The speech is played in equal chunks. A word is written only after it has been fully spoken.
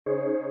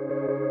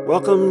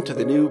Welcome to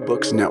the New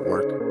Books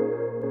Network.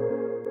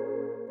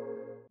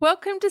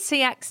 Welcome to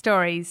SEAC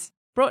Stories,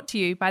 brought to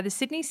you by the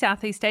Sydney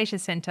Southeast Asia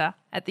Centre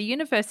at the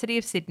University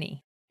of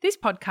Sydney. This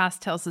podcast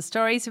tells the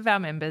stories of our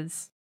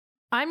members.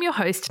 I'm your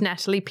host,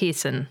 Natalie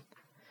Pearson.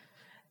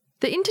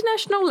 The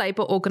International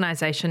Labour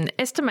Organisation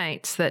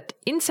estimates that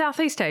in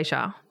Southeast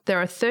Asia,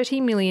 there are 30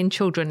 million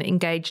children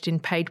engaged in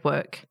paid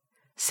work,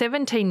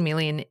 17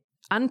 million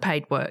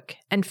unpaid work,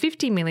 and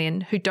 50 million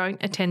who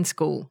don't attend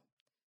school.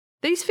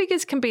 These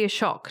figures can be a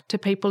shock to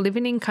people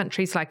living in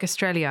countries like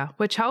Australia,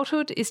 where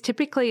childhood is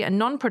typically a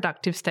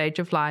non-productive stage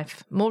of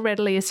life, more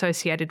readily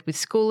associated with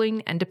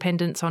schooling and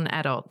dependence on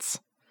adults.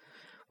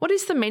 What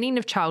is the meaning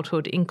of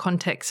childhood in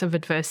contexts of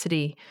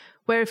adversity,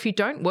 where if you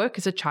don't work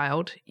as a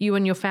child, you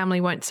and your family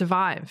won't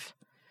survive?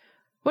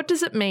 What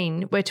does it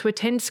mean where to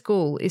attend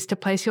school is to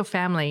place your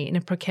family in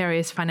a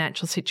precarious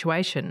financial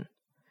situation?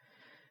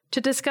 To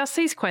discuss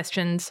these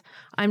questions,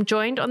 I'm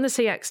joined on the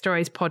SEAC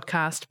Stories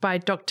podcast by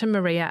Dr.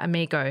 Maria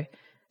Amigo,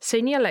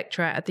 Senior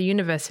Lecturer at the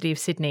University of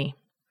Sydney.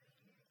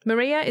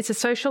 Maria is a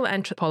social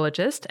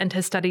anthropologist and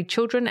has studied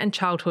children and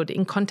childhood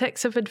in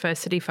contexts of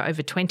adversity for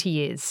over 20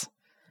 years.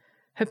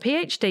 Her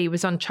PhD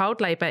was on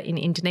child labour in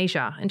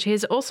Indonesia, and she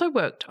has also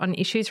worked on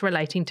issues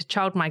relating to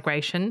child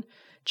migration,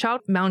 child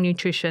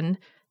malnutrition,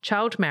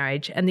 child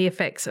marriage, and the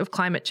effects of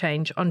climate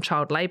change on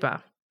child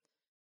labour.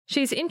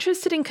 She's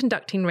interested in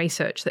conducting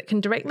research that can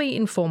directly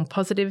inform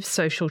positive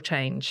social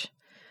change.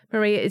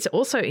 Maria is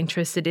also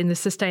interested in the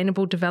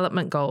Sustainable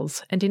Development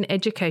Goals and in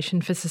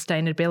education for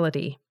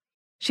sustainability.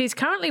 She's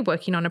currently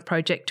working on a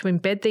project to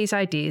embed these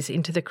ideas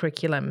into the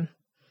curriculum.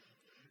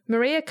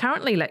 Maria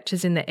currently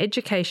lectures in the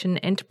Education,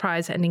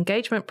 Enterprise and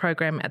Engagement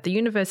program at the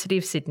University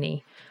of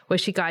Sydney, where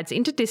she guides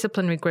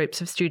interdisciplinary groups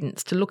of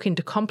students to look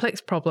into complex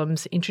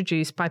problems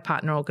introduced by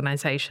partner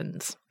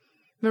organisations.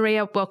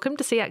 Maria, welcome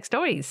to SEAC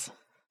Stories.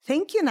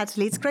 Thank you,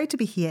 Natalie. It's great to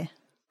be here.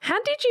 How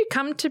did you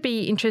come to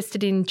be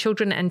interested in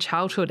children and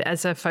childhood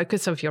as a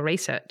focus of your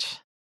research?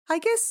 I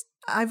guess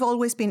I've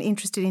always been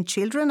interested in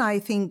children. I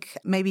think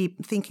maybe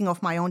thinking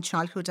of my own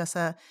childhood as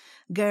a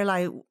girl,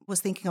 I was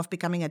thinking of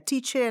becoming a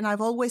teacher, and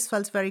I've always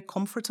felt very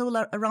comfortable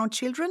around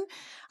children.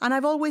 And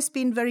I've always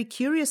been very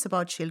curious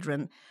about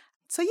children.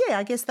 So yeah,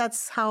 I guess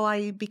that's how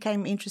I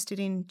became interested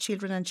in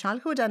children and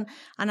childhood. And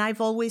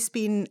I've always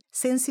been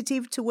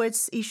sensitive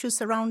towards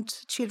issues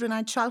around children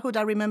and childhood.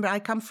 I remember I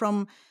come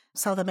from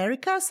South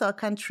America, so a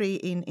country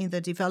in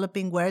the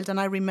developing world. And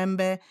I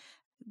remember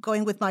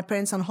going with my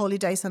parents on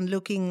holidays and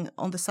looking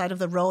on the side of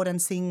the road and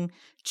seeing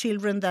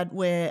children that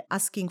were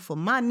asking for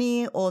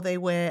money or they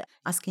were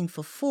asking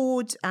for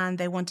food and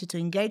they wanted to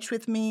engage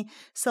with me.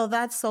 So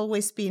that's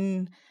always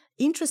been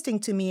interesting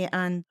to me,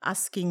 and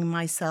asking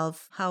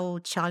myself how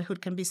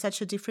childhood can be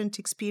such a different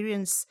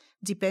experience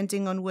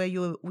depending on where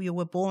you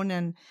were born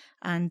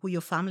and who your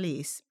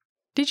family is.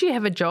 Did you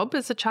have a job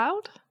as a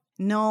child?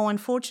 No,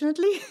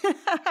 unfortunately,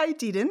 I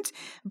didn't.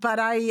 But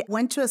I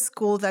went to a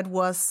school that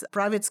was a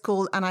private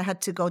school, and I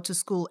had to go to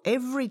school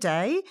every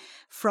day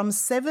from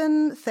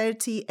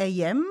 7:30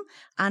 a.m.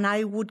 and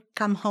I would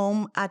come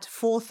home at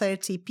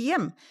 4:30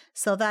 p.m.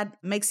 So that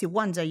makes you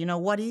wonder,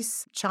 what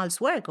is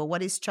child's work or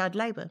what is child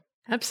labour?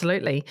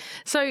 Absolutely.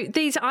 So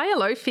these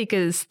ILO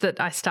figures that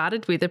I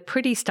started with are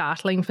pretty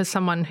startling for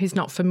someone who's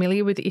not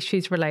familiar with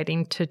issues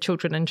relating to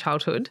children and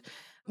childhood.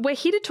 We're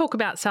here to talk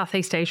about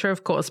Southeast Asia,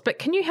 of course, but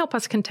can you help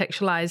us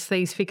contextualise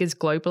these figures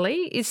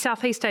globally? Is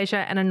Southeast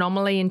Asia an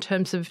anomaly in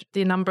terms of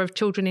the number of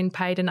children in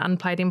paid and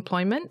unpaid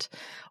employment?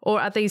 Or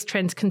are these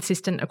trends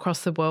consistent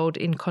across the world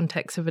in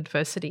contexts of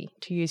adversity,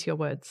 to use your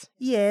words?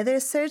 Yeah, they're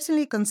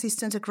certainly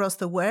consistent across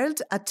the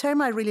world. A term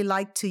I really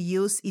like to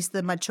use is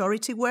the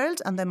majority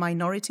world and the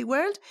minority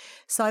world.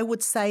 So I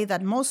would say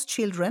that most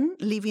children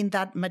live in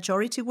that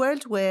majority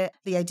world where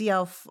the idea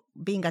of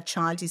being a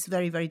child is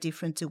very, very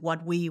different to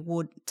what we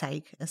would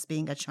take as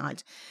being a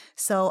child.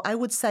 So I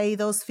would say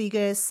those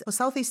figures for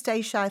Southeast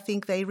Asia, I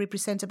think they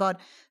represent about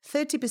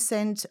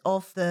 30%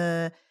 of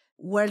the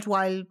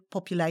worldwide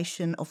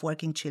population of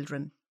working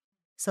children.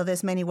 So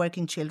there's many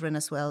working children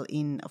as well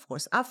in, of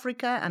course,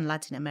 Africa and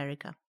Latin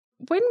America.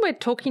 When we're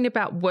talking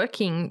about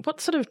working, what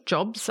sort of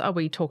jobs are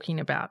we talking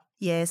about?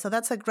 Yeah, so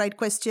that's a great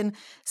question.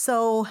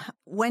 So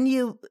when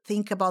you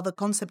think about the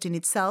concept in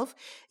itself,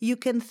 you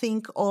can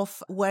think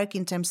of work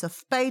in terms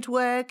of paid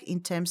work, in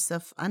terms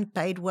of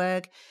unpaid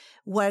work,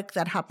 work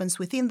that happens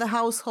within the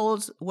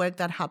household, work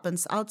that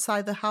happens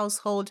outside the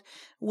household,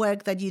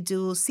 work that you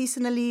do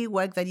seasonally,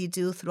 work that you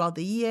do throughout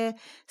the year.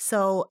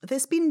 So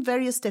there's been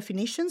various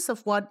definitions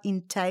of what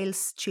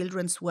entails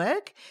children's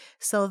work.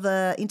 So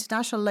the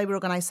International Labour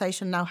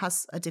Organization now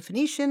has a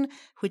definition,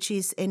 which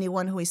is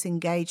anyone who is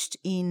engaged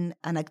in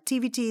an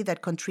activity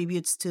that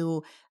contributes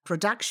to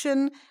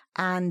production,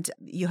 and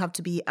you have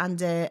to be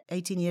under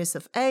 18 years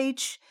of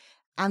age.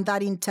 And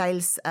that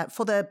entails,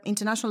 for the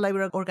International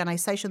Labour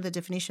Organization, the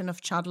definition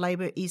of child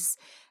labour is,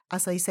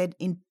 as I said,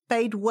 in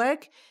paid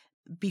work,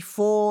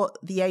 before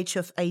the age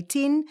of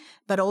 18,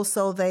 but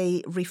also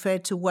they refer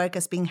to work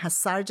as being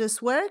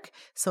hazardous work,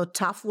 so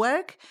tough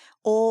work,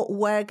 or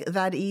work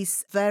that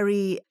is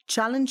very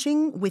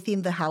challenging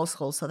within the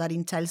household. So that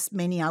entails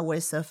many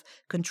hours of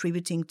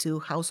contributing to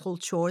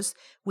household chores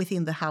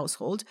within the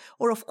household.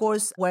 Or, of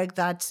course, work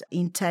that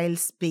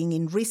entails being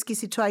in risky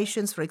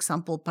situations, for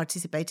example,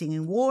 participating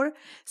in war.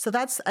 So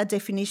that's a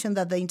definition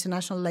that the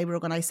International Labour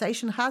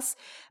Organization has.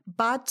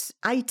 But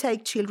I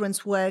take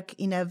children's work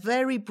in a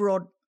very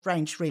broad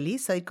range, really.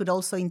 So it could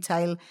also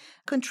entail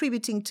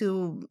contributing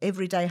to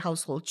everyday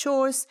household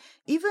chores,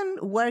 even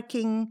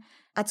working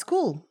at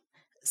school.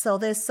 So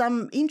there's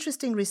some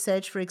interesting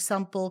research, for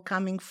example,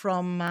 coming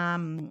from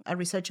a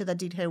researcher that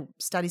did her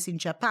studies in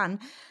Japan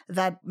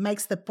that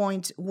makes the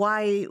point,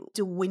 why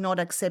do we not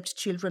accept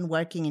children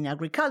working in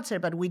agriculture,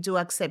 but we do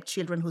accept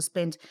children who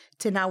spend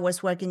 10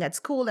 hours working at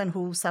school and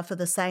who suffer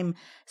the same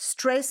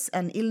stress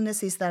and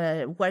illnesses that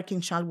a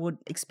working child would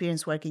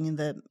experience working in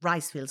the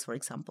rice fields, for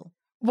example.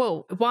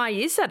 Well, why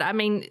is that? I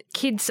mean,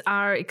 kids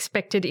are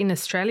expected, in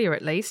Australia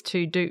at least,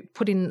 to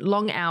put in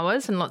long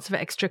hours and lots of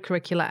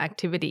extracurricular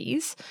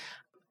activities.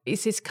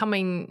 Is this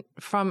coming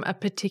from a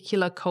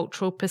particular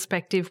cultural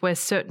perspective where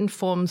certain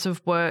forms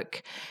of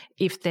work,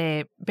 if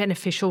they're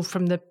beneficial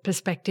from the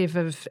perspective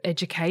of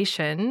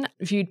education,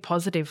 viewed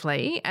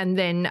positively, and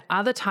then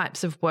other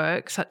types of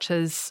work, such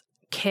as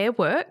care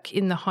work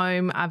in the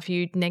home, are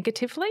viewed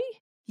negatively?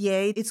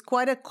 Yeah, it's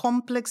quite a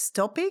complex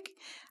topic.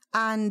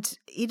 And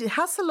it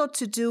has a lot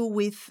to do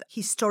with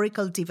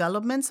historical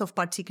developments of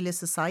particular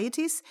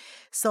societies.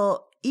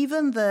 So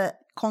even the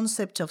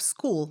concept of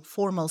school,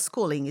 formal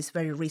schooling, is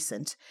very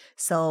recent.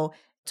 So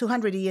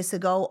 200 years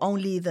ago,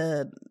 only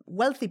the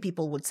wealthy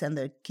people would send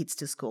their kids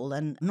to school,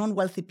 and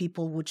non-wealthy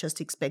people would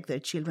just expect their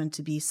children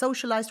to be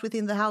socialized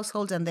within the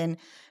household and then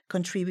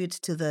contribute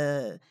to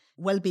the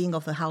well-being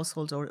of the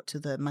household or to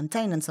the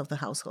maintenance of the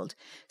household.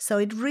 So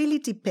it really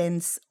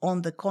depends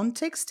on the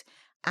context.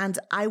 And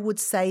I would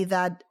say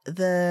that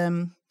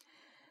the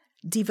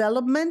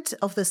development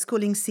of the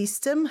schooling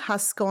system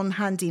has gone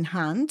hand in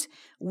hand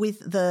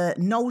with the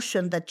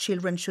notion that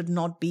children should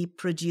not be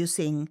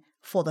producing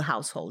for the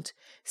household.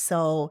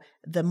 So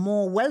the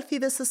more wealthy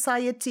the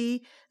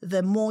society,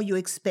 the more you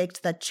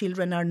expect that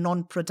children are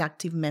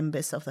non-productive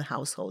members of the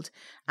household.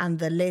 And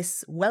the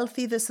less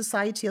wealthy the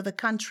society or the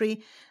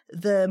country,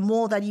 the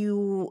more that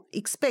you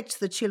expect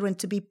the children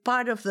to be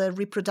part of the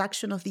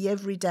reproduction of the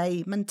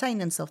everyday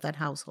maintenance of that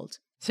household.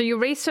 So your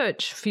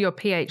research for your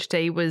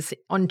PhD was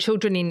on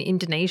children in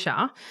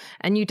Indonesia,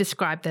 and you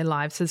described their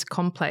lives as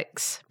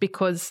complex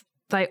because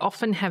they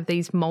often have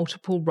these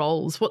multiple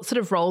roles. What sort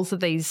of roles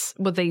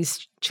were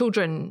these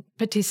children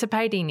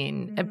participating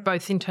in,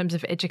 both in terms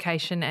of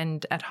education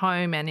and at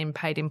home and in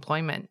paid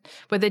employment?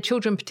 Were their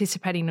children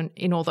participating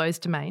in all those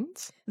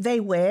domains?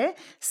 They were.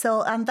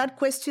 So, and that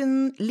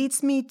question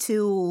leads me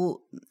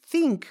to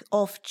think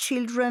of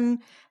children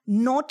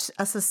not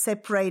as a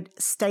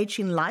separate stage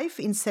in life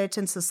in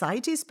certain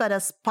societies, but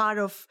as part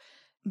of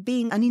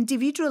being an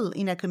individual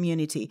in a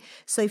community.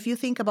 So if you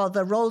think about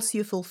the roles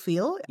you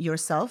fulfill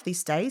yourself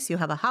these days, you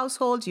have a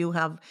household, you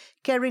have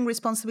caring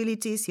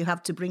responsibilities, you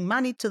have to bring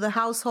money to the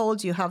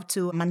household, you have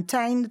to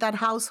maintain that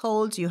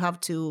household, you have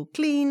to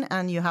clean,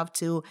 and you have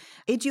to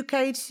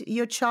educate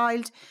your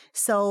child.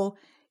 So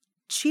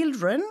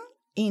children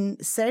in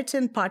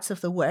certain parts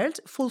of the world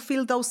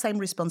fulfill those same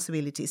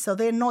responsibilities. So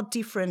they're not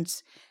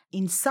different.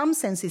 In some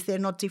senses, they're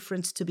not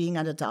different to being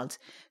an adult.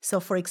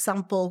 So, for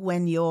example,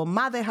 when your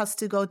mother has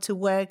to go to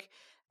work,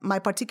 my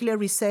particular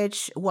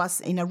research was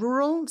in a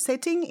rural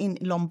setting in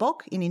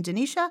Lombok in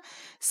Indonesia.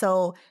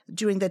 So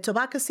during the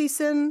tobacco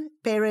season,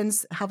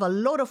 parents have a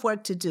lot of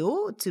work to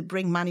do to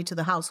bring money to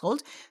the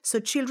household. So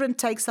children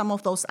take some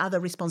of those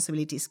other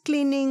responsibilities: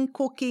 cleaning,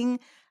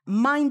 cooking,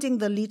 minding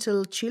the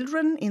little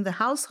children in the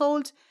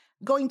household,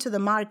 going to the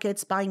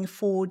markets, buying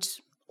food,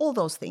 all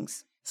those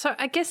things. So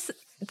I guess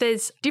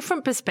there's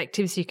different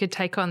perspectives you could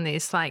take on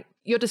this. Like,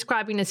 you're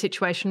describing a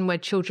situation where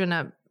children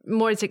are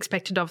more is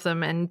expected of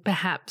them, and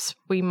perhaps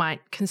we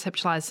might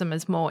conceptualize them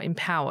as more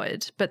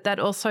empowered, but that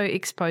also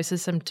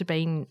exposes them to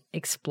being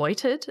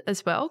exploited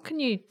as well. Can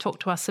you talk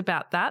to us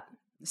about that?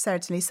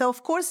 Certainly. So,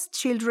 of course,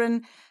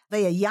 children,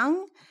 they are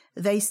young.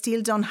 They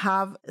still don't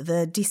have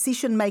the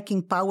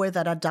decision-making power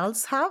that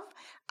adults have.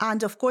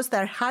 And of course,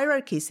 there are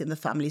hierarchies in the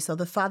family. So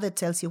the father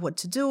tells you what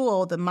to do,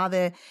 or the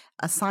mother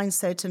assigns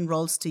certain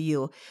roles to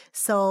you.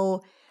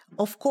 So,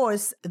 of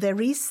course,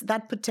 there is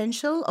that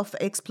potential of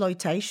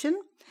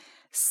exploitation.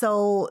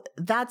 So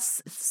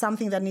that's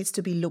something that needs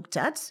to be looked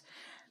at.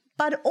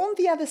 But on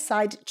the other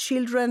side,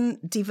 children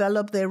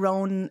develop their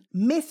own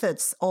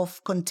methods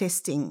of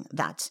contesting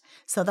that.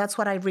 So that's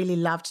what I really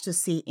loved to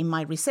see in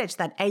my research,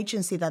 that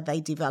agency that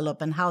they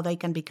develop and how they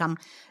can become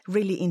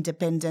really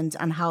independent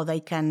and how they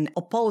can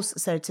oppose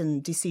certain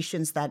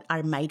decisions that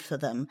are made for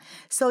them.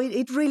 So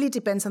it really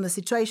depends on the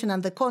situation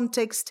and the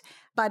context.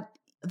 But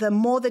the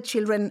more the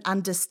children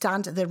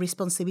understand their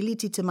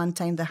responsibility to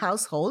maintain the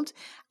household,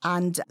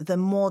 and the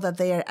more that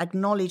they are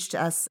acknowledged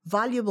as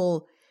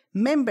valuable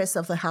members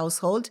of the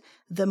household,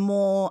 the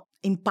more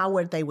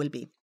empowered they will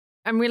be.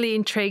 I'm really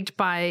intrigued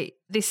by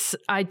this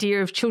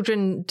idea of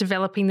children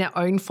developing their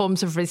own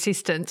forms of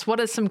resistance.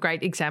 What are some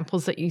great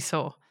examples that you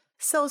saw?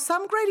 So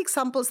some great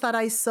examples that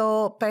I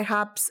saw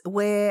perhaps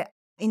were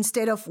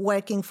instead of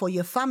working for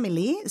your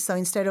family, so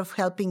instead of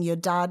helping your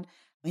dad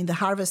in the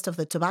harvest of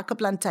the tobacco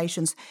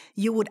plantations,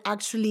 you would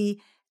actually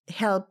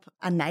help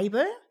a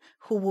neighbor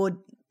who would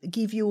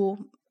give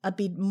you a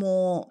bit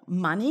more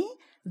money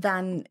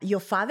than your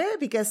father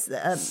because...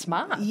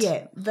 smart.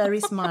 Yeah, very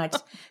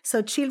smart.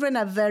 So children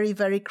are very,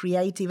 very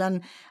creative.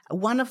 And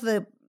one of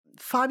the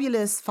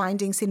fabulous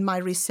findings in my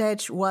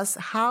research was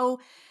how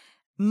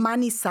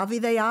money savvy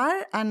they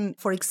are. And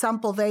for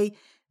example,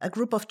 a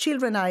group of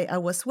children I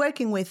was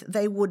working with,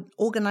 they would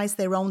organize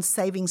their own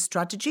saving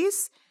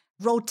strategies,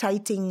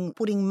 rotating,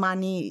 putting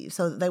money.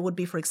 So there would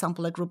be, for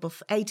example, a group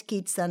of 8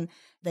 kids and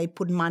they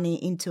put money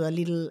into a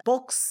little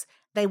box.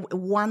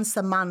 Once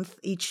a month,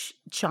 each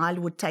child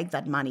would take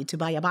that money to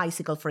buy a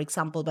bicycle, for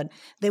example, but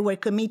they were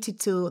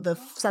committed to the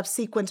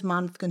subsequent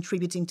month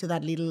contributing to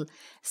that little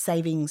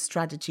saving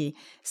strategy.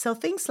 So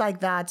things like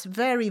that,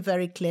 very,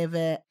 very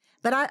clever.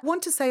 But I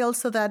want to say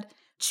also that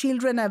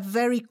children are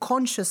very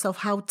conscious of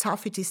how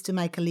tough it is to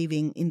make a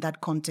living in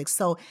that context.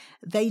 So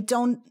they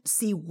don't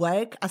see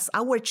work as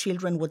our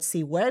children would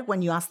see work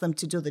when you ask them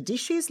to do the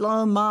dishes.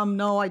 Oh, Mom,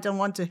 no, I don't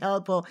want to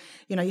help. Or,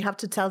 you have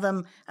to tell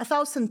them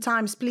 1,000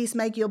 times, please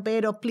make your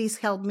bed or please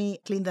help me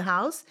clean the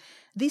house.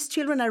 These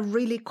children are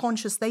really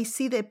conscious. They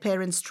see their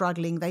parents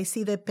struggling. They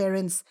see their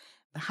parents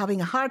having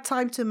a hard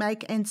time to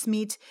make ends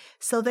meet.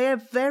 So they're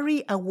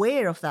very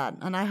aware of that.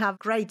 And I have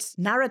great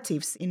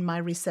narratives in my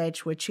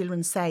research where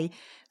children say,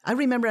 I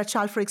remember a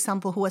child, for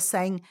example, who was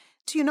saying,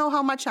 do you know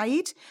how much I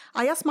eat?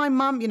 I asked my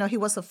mom, he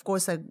was, of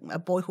course, a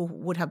boy who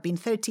would have been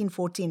 13,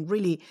 14,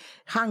 really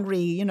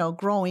hungry,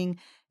 growing.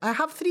 I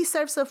have 3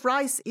 serves of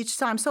rice each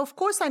time. So, of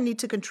course, I need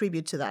to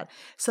contribute to that.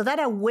 So that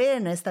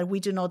awareness that we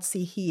do not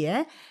see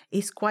here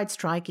is quite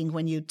striking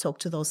when you talk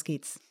to those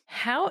kids.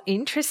 How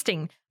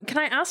interesting. Can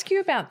I ask you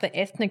about the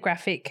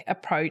ethnographic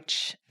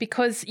approach?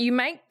 Because you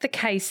make the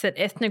case that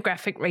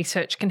ethnographic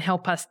research can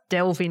help us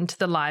delve into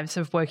the lives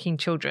of working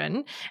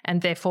children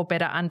and therefore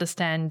better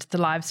understand the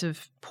lives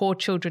of poor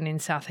children in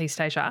Southeast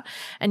Asia.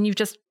 And you've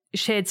just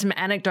shared some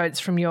anecdotes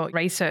from your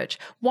research.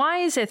 Why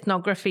is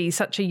ethnography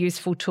such a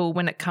useful tool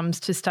when it comes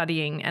to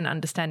studying and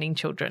understanding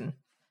children?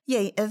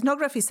 Yeah,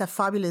 ethnography is a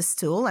fabulous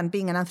tool. And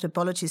being an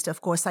anthropologist, of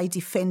course, I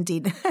defend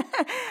it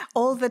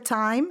all the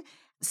time.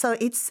 So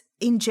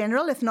in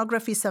general,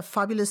 ethnography is a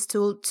fabulous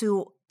tool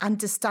to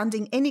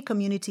understanding any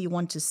community you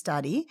want to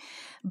study.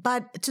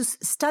 But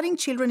studying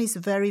children is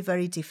very,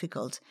 very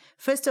difficult.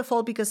 First of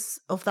all, because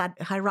of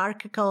that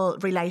hierarchical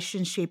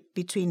relationship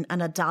between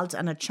an adult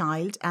and a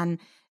child and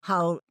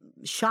how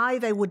shy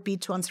they would be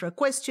to answer a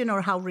question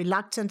or how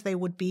reluctant they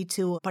would be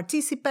to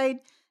participate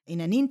in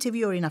an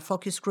interview or in a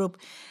focus group.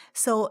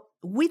 So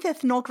with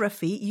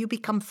ethnography, you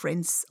become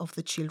friends of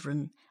the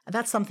children.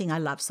 That's something I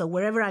love. So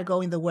wherever I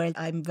go in the world,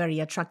 I'm very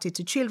attracted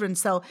to children.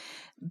 So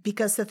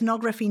because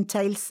ethnography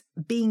entails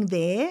being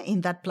there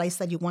in that place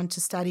that you want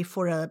to study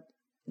for a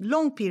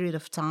long period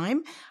of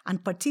time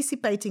and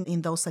participating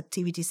in those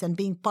activities and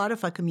being part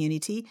of a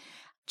community,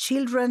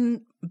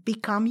 children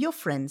become your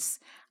friends.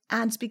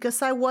 And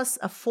because I was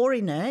a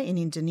foreigner in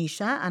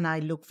Indonesia and I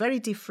look very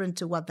different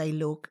to what they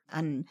look,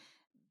 and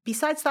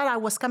besides that, I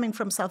was coming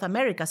from South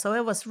America, so I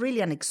was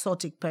really an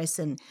exotic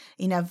person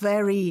in a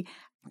very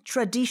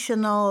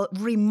traditional,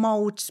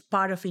 remote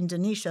part of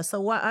Indonesia.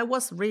 So I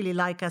was really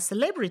like a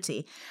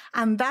celebrity.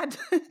 And that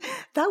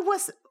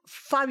was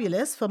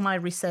fabulous for my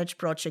research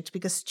project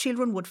because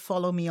children would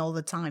follow me all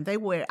the time. They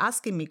were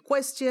asking me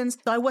questions.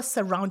 So I was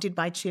surrounded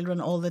by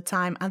children all the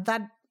time, and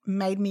that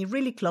made me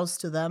really close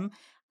to them.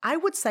 I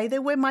would say they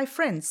were my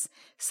friends.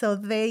 So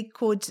they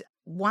could,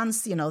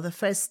 once, the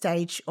first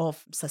stage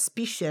of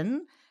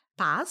suspicion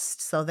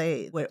passed, so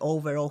they were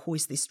over, oh, who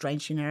is this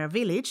stranger in our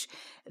village?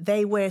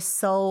 They were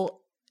so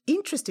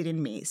interested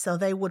in me. So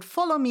they would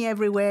follow me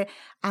everywhere.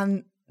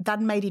 And that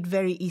made it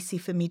very easy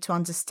for me to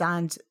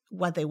understand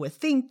what they were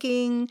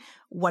thinking,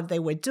 what they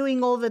were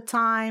doing all the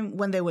time,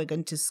 when they were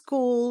going to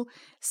school.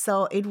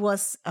 So it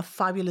was a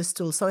fabulous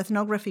tool. So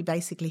ethnography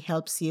basically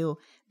helps you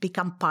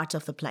become part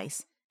of the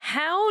place.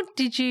 How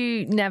did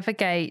you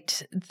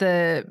navigate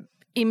the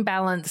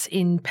imbalance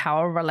in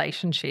power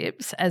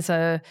relationships as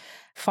a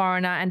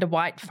foreigner and a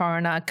white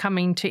foreigner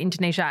coming to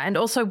Indonesia and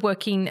also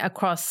working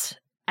across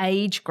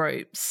age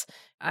groups?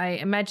 I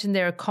imagine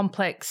there are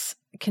complex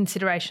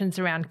considerations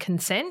around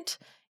consent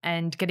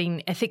and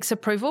getting ethics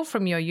approval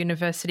from your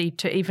university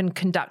to even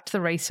conduct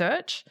the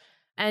research.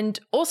 And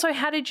also,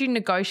 how did you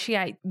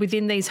negotiate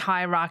within these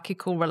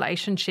hierarchical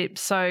relationships?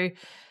 So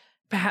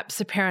perhaps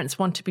the parents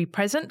want to be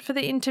present for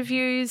the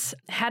interviews.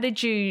 How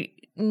did you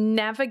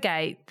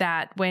navigate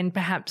that when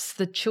perhaps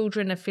the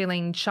children are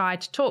feeling shy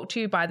to talk to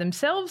you by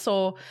themselves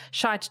or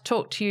shy to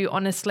talk to you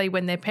honestly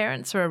when their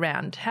parents are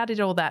around? How did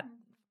all that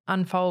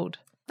unfold?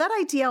 That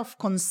idea of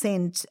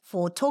consent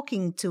for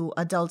talking to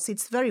adults,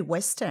 it's very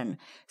Western.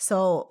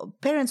 So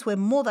parents were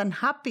more than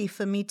happy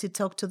for me to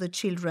talk to the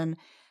children.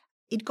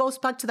 it goes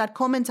back to that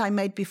comment I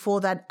made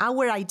before that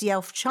our idea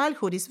of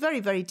childhood is very,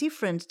 very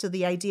different to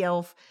the idea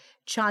of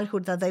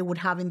childhood that they would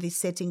have in this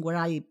setting where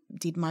I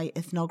did my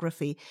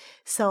ethnography.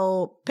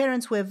 So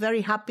parents were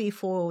very happy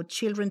for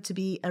children to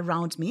be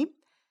around me.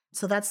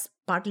 So that's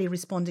partly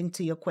responding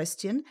to your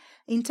question.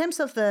 In terms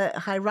of the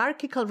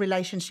hierarchical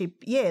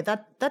relationship,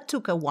 that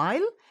took a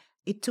while.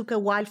 It took a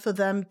while for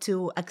them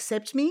to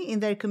accept me in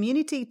their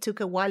community. It took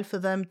a while for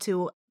them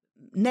to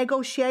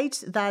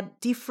negotiate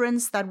that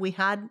difference that we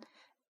had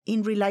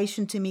in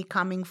relation to me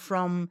coming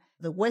from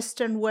the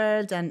Western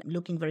world and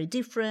looking very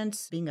different,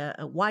 being a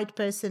white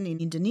person in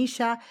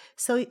Indonesia.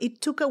 So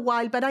it took a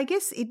while, but I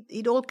guess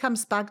it all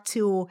comes back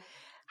to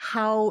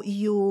how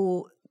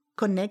you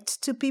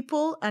connect to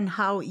people and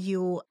how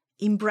you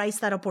embrace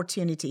that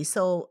opportunity.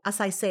 So as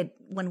I said,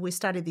 when we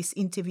started this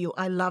interview,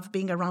 I love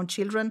being around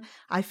children.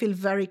 I feel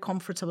very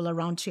comfortable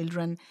around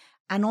children.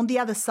 And on the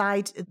other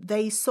side,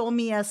 they saw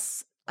me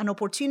as an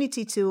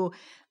opportunity to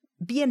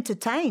be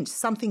entertained,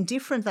 something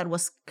different that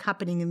was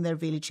happening in their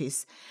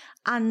villages.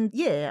 And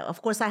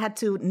of course, I had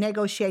to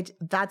negotiate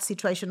that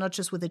situation, not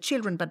just with the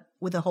children, but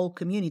with the whole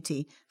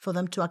community for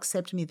them to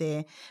accept me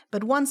there.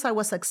 But once I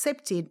was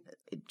accepted,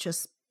 it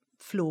just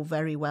flew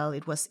very well.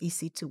 It was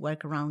easy to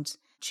work around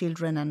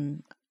children.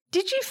 And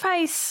did you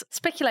face,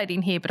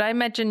 speculating here, but I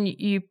imagine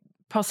you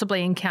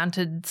possibly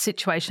encountered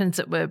situations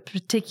that were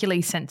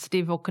particularly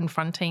sensitive or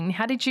confronting.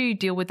 How did you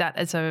deal with that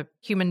as a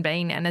human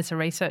being and as a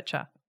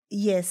researcher?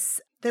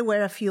 Yes, there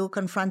were a few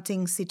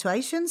confronting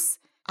situations.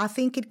 I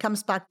think it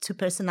comes back to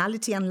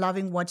personality and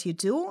loving what you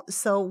do.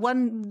 So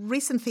one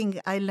recent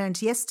thing I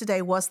learned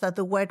yesterday was that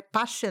the word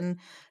passion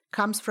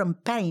comes from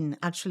pain.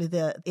 Actually,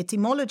 the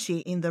etymology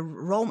in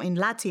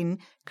Latin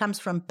comes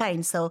from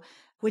pain. So,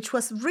 which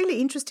was really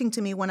interesting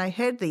to me when I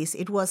heard this.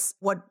 It was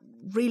what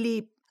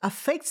really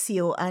affects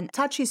you and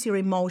touches your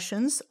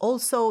emotions,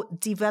 also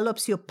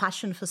develops your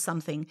passion for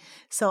something.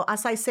 So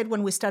as I said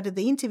when we started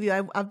the interview,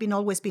 I've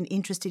always been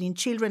interested in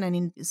children and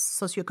in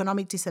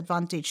socioeconomic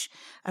disadvantage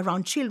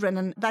around children,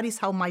 and that is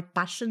how my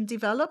passion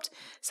developed.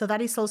 So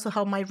that is also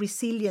how my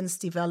resilience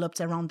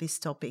developed around this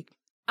topic.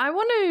 I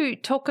want to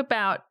talk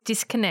about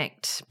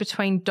disconnect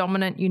between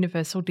dominant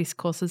universal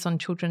discourses on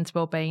children's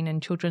wellbeing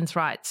and children's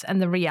rights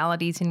and the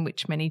realities in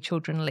which many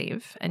children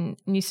live. And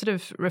you sort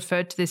of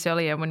referred to this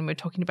earlier when we were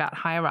talking about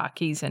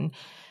hierarchies and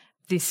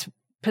this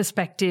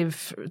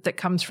perspective that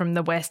comes from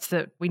the West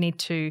that we need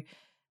to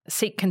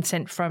seek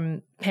consent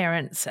from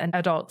parents and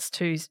adults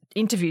to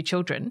interview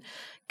children.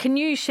 Can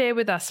you share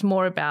with us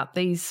more about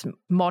these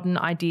modern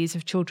ideas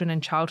of children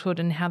and childhood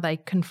and how they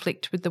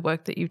conflict with the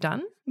work that you've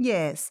done?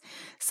 Yes.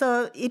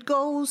 So it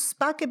goes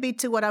back a bit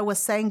to what I was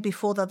saying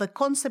before, that the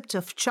concept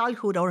of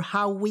childhood or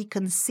how we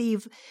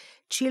conceive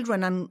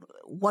children and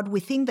what we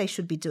think they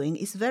should be doing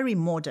is very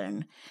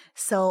modern.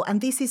 So,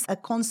 and this is a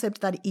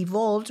concept that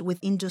evolved with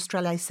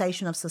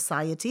industrialization of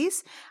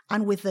societies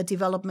and with the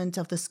development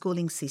of the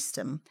schooling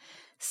system.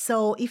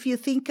 So if you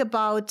think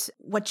about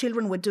what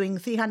children were doing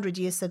 300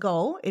 years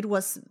ago, it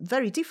was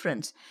very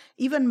different.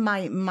 Even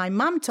my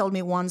mom told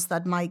me once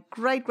that my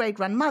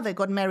great-great-grandmother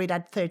got married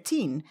at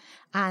 13.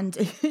 And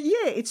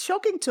it's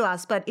shocking to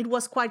us, but it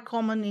was quite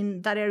common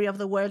in that area of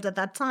the world at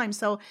that time.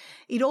 So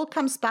it all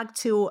comes back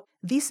to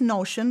this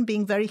notion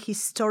being very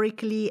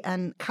historically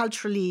and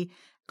culturally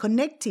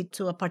connected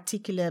to a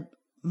particular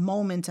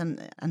moment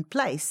and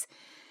place.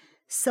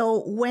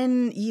 So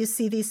when you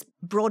see these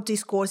broad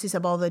discourses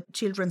about the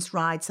children's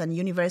rights and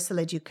universal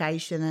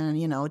education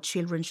and,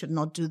 children should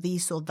not do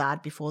this or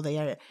that before they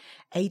are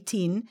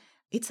 18,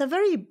 it's a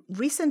very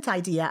recent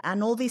idea.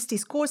 And all these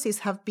discourses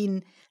have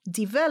been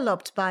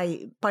developed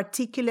by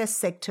particular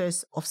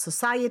sectors of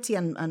society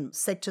and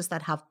sectors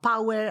that have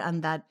power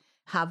and that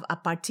have a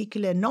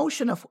particular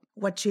notion of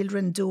what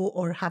children do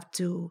or have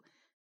to.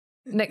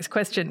 Next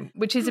question,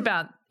 which is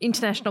about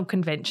international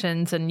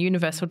conventions and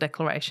universal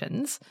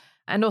declarations,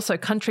 and also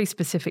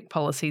country-specific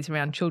policies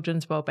around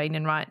children's wellbeing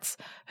and rights.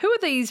 Who are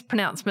these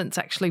pronouncements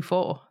actually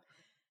for?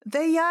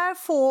 They are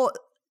for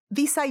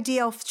this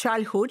idea of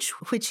childhood,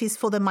 which is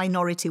for the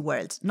minority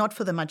world, not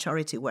for the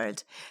majority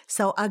world.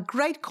 So a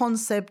great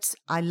concept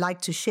I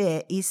like to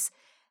share is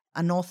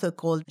an author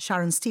called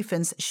Sharon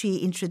Stephens. She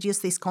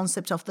introduced this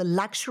concept of the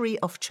luxury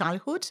of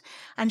childhood.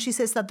 And she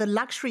says that the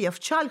luxury of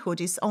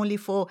childhood is only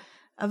for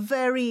a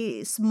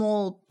very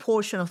small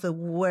portion of the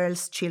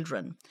world's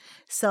children.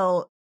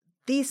 So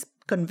these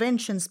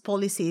conventions,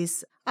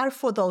 policies are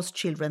for those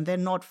children. They're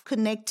not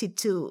connected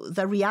to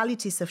the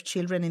realities of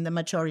children in the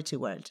majority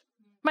world.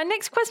 My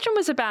next question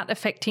was about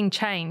affecting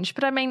change.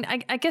 But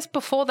I guess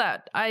before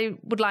that, I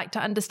would like to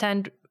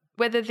understand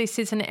whether this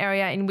is an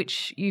area in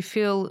which you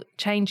feel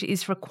change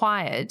is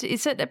required.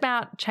 Is it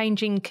about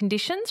changing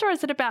conditions or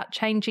is it about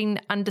changing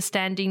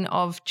understanding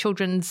of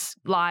children's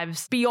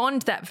lives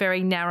beyond that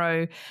very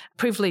narrow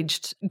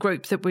privileged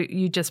group that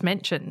you just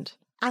mentioned?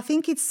 I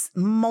think it's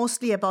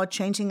mostly about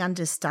changing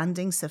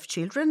understandings of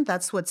children.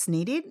 That's what's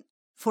needed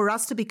for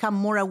us to become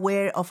more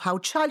aware of how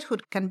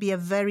childhood can be a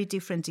very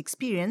different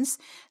experience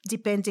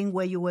depending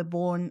where you were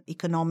born,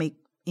 economic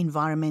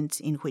environment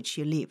in which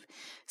you live.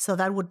 So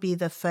that would be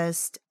the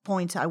first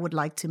point I would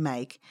like to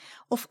make.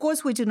 Of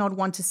course, we do not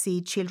want to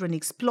see children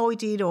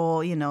exploited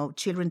or,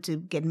 children to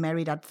get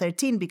married at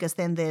 13 because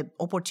then the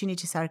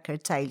opportunities are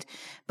curtailed.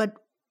 But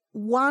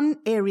one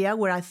area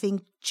where I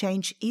think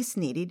change is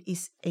needed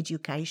is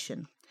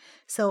education.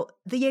 So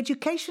the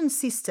education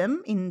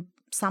system in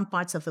some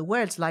parts of the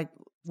world, like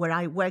where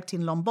I worked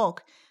in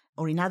Lombok,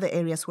 or in other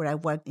areas where I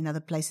worked in other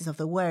places of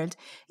the world,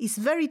 is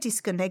very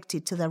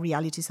disconnected to the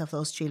realities of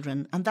those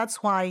children. And that's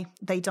why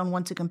they don't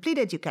want to complete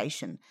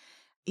education.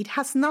 It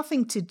has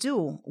nothing to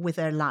do with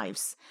their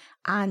lives.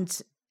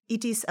 And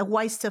it is a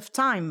waste of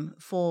time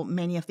for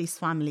many of these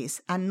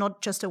families. And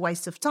not just a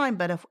waste of time,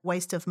 but a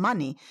waste of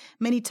money.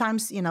 Many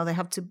times, they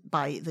have to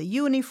buy the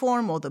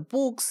uniform or the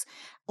books,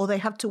 or they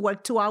have to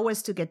work 2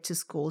 hours to get to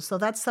school. So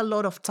that's a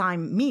lot of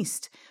time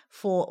missed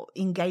for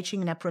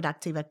engaging in a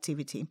productive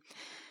activity.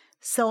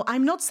 So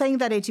I'm not saying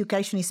that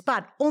education is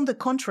bad. On the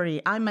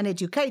contrary, I'm an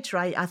educator.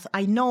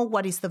 I know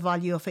what is the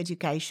value of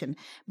education.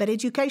 But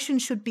education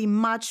should be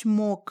much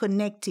more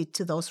connected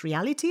to those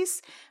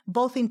realities,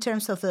 both in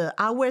terms of the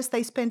hours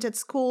they spend at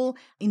school,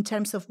 in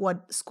terms of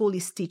what school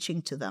is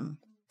teaching to them.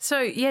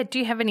 So, do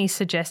you have any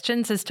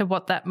suggestions as to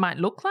what that might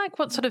look like?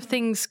 What sort of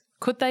things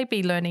could they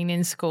be learning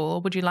in school,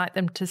 or would you like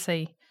to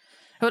see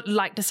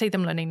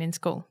them learning in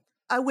school?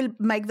 I will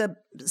make the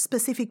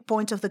specific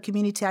point of the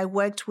community I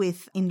worked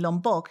with in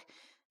Lombok.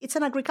 It's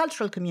an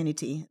agricultural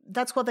community.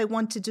 That's what they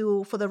want to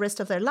do for the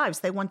rest of their lives.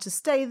 They want to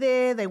stay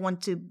there. They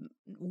want to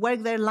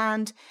work their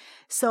land.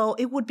 So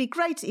it would be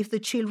great if the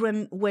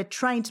children were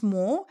trained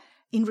more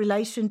in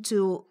relation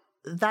to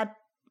that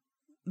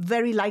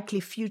very likely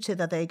future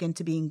that they're going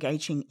to be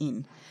engaging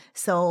in.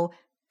 So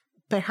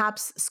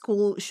perhaps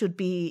school should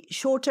be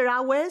shorter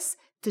hours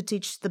to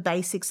teach the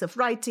basics of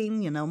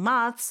writing,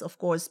 maths, of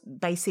course,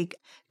 basic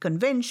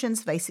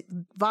conventions, basic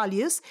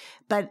values,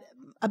 but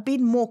a bit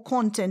more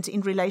content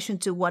in relation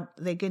to what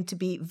they're going to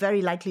be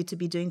very likely to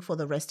be doing for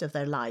the rest of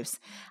their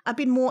lives. A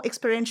bit more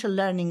experiential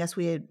learning, as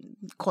we're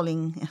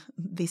calling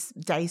these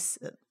days,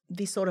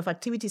 these sort of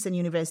activities in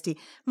university,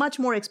 much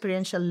more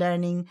experiential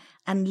learning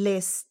and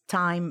less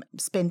time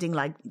spending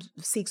like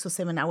 6 or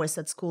 7 hours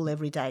at school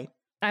every day.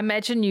 I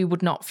imagine you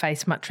would not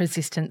face much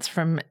resistance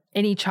from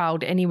any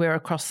child anywhere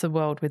across the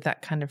world with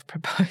that kind of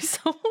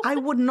proposal. I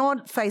would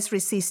not face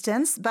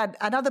resistance, but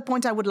another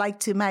point I would like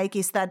to make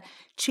is that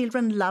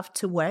children love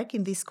to work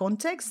in this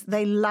context.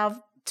 They love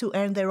to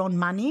earn their own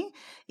money.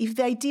 If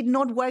they did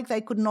not work,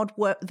 they could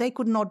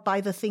not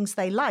buy the things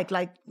they like.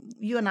 Like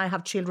you and I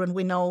have children,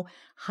 we know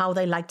how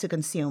they like to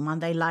consume,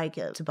 and they like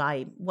to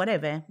buy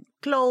whatever,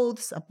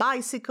 clothes, a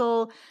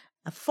bicycle,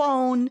 a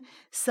phone.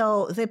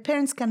 So their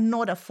parents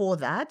cannot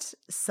afford that.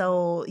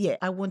 So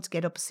I won't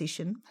get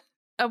opposition.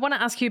 I want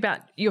to ask you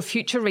about your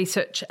future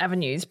research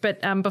avenues, but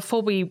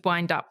before we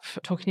wind up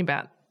talking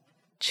about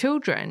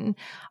children,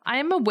 I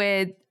am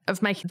aware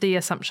of making the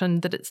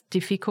assumption that it's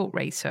difficult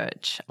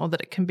research or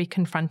that it can be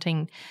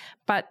confronting,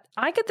 but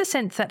I get the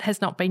sense that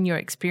has not been your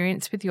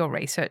experience with your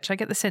research. I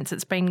get the sense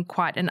it's been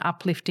quite an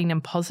uplifting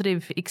and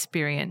positive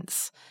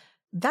experience.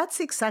 That's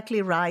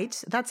exactly right.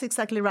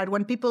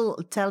 When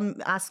people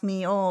ask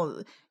me,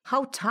 oh,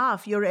 how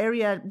tough your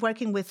area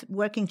working with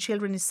working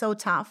children is so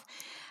tough,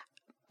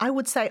 I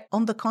would say,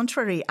 on the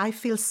contrary, I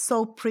feel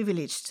so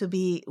privileged to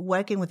be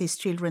working with these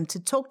children, to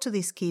talk to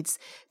these kids,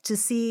 to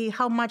see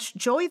how much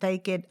joy they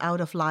get out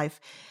of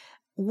life.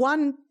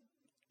 One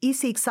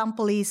easy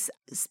example is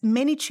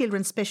many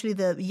children, especially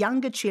the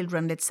younger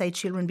children, let's say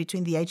children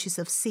between the ages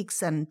of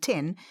 6 and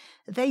 10,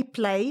 they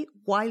play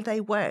while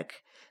they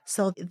work.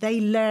 So they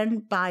learn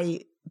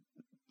by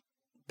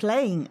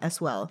playing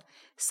as well.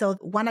 So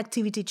one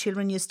activity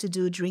children used to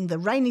do during the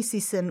rainy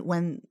season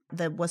when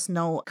there was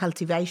no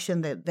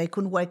cultivation, that they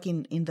couldn't work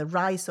in the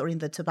rice or in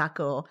the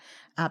tobacco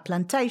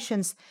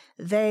plantations,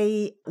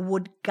 they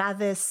would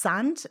gather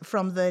sand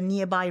from the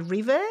nearby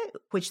river,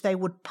 which they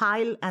would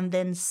pile and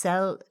then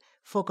sell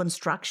for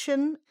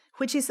construction,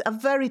 which is a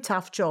very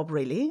tough job,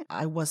 really.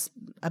 I was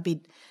a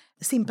bit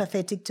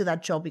sympathetic to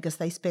that job because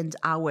they spend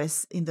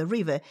hours in the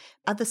river.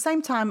 At the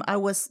same time, I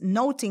was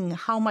noting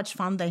how much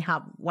fun they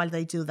have while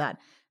they do that.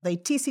 They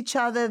tease each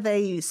other,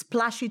 they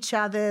splash each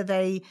other,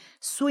 they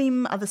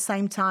swim at the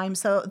same time.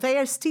 So they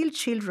are still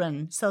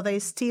children. So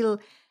they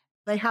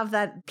have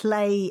that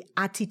play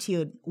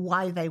attitude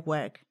while they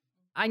work.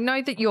 I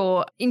know that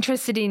you're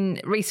interested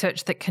in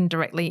research that can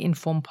directly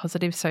inform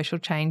positive social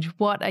change.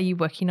 What are you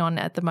working on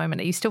at the moment?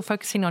 Are you still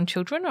focusing on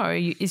children, or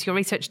is your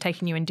research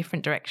taking you in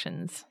different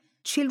directions?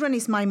 Children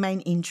is my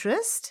main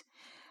interest,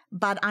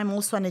 but I'm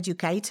also an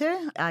educator.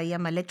 I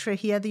am a lecturer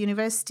here at the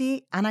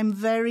university, and I'm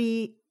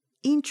very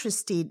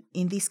interested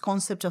in this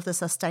concept of the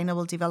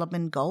Sustainable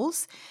Development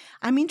Goals.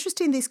 I'm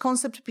interested in this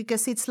concept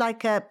because it's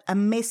like a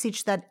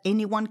message that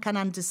anyone can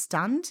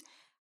understand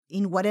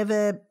in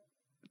whatever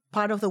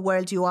part of the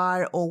world you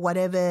are or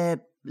whatever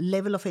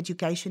level of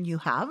education you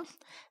have.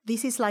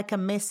 This is like a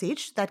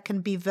message that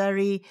can be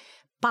very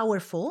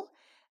powerful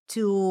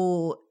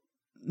to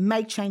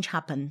make change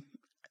happen.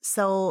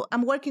 So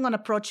I'm working on a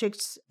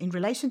project in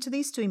relation to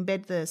this to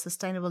embed the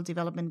Sustainable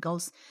Development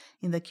Goals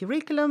in the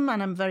curriculum,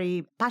 and I'm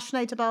very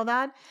passionate about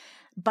that.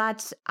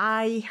 But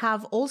I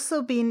have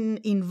also been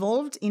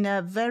involved in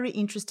a very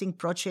interesting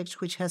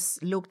project which has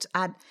looked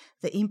at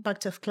the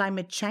impact of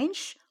climate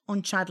change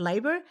on child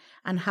labor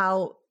and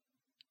how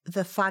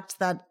the fact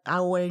that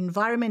our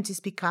environment is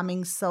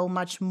becoming so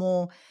much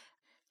more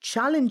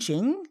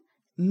challenging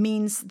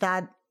means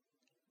that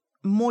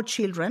more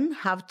children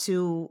have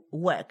to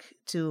work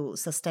to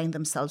sustain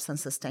themselves and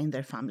sustain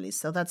their families.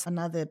 So that's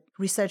another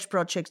research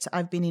project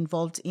I've been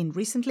involved in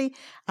recently.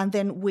 And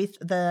then with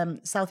the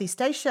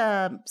Southeast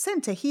Asia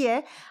Center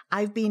here,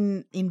 I've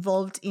been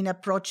involved in a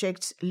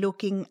project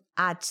looking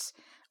at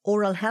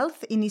oral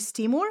health in East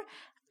Timor,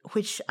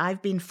 which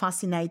I've been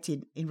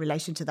fascinated in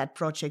relation to that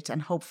project.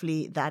 And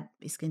hopefully that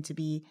is going to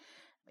be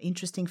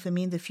interesting for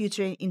me in the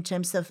future in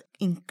terms of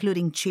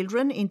including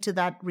children into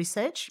that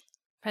research.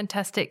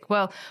 Fantastic.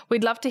 Well,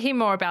 we'd love to hear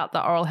more about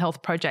the oral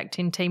health project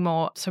in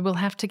Timor, so we'll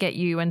have to get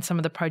you and some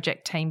of the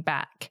project team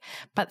back.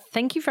 But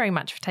thank you very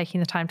much for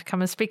taking the time to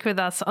come and speak with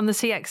us on the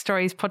SEAC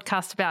Stories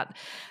podcast about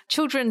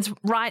children's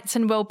rights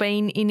and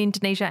well-being in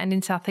Indonesia and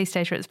in Southeast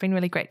Asia. It's been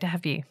really great to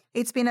have you.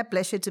 It's been a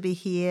pleasure to be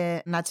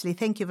here, Natalie.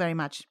 Thank you very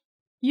much.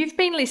 You've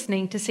been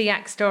listening to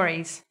SEAC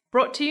Stories,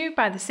 brought to you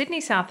by the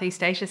Sydney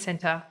Southeast Asia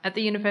Centre at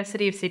the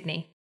University of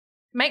Sydney.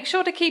 Make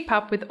sure to keep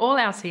up with all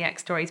our SEAC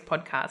Stories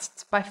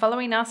podcasts by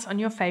following us on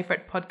your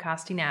favourite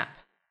podcasting app.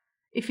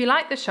 If you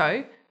like the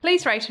show,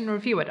 please rate and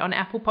review it on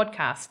Apple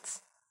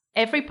Podcasts.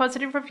 Every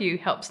positive review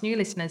helps new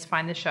listeners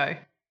find the show.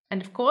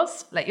 And of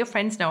course, let your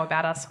friends know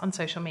about us on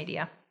social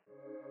media.